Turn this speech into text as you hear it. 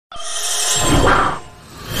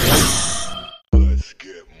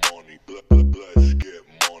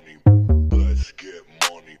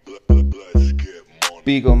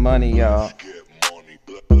Beagle Money, y'all.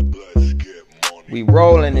 We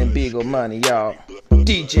rolling in Beagle Money, y'all.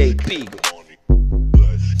 DJ Beagle.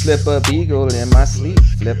 Flip a beagle in my sleep.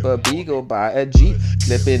 Flip a beagle, buy a Jeep.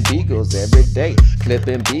 Flipping beagles every day.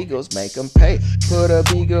 Flipping beagles, make them pay. Put a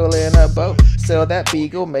beagle in a boat. Sell that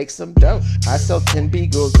beagle, make some dough. I sell 10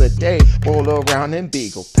 beagles a day. Roll around in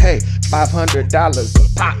beagle pay. $500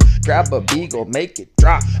 a pop. Grab a beagle, make it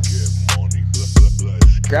drop.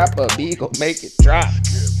 Grab a beagle, make it drop.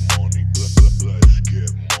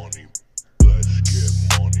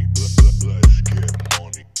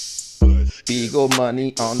 Beagle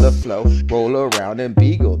money on the flow, roll around in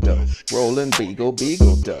beagle dough, rollin' beagle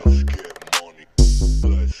dough.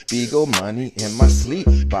 Beagle money in my sleep,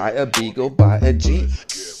 buy a beagle, buy a Jeep.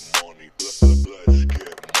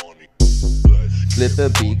 Flip a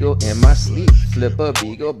beagle in my sleep, flip a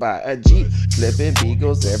beagle, buy a Jeep. Flipping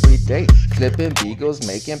beagles every day, flipping beagles,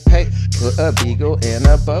 making pay. Put a beagle in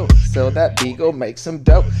a boat, sell that beagle, make some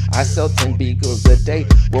dough. I sell 10 beagles a day,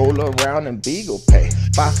 roll around in beagle pay.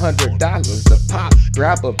 $500 a pop,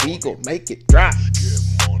 grab a beagle, make it drop.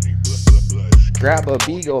 Grab a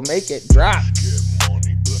beagle, make it drop.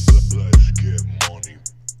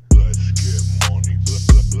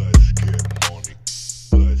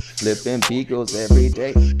 Flipping beagles every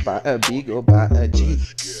day, buy a beagle, buy a Jeep.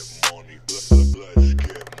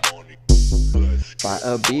 Buy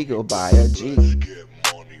a beagle, buy a Jeep.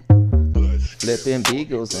 Flipping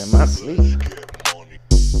beagles in my sleep.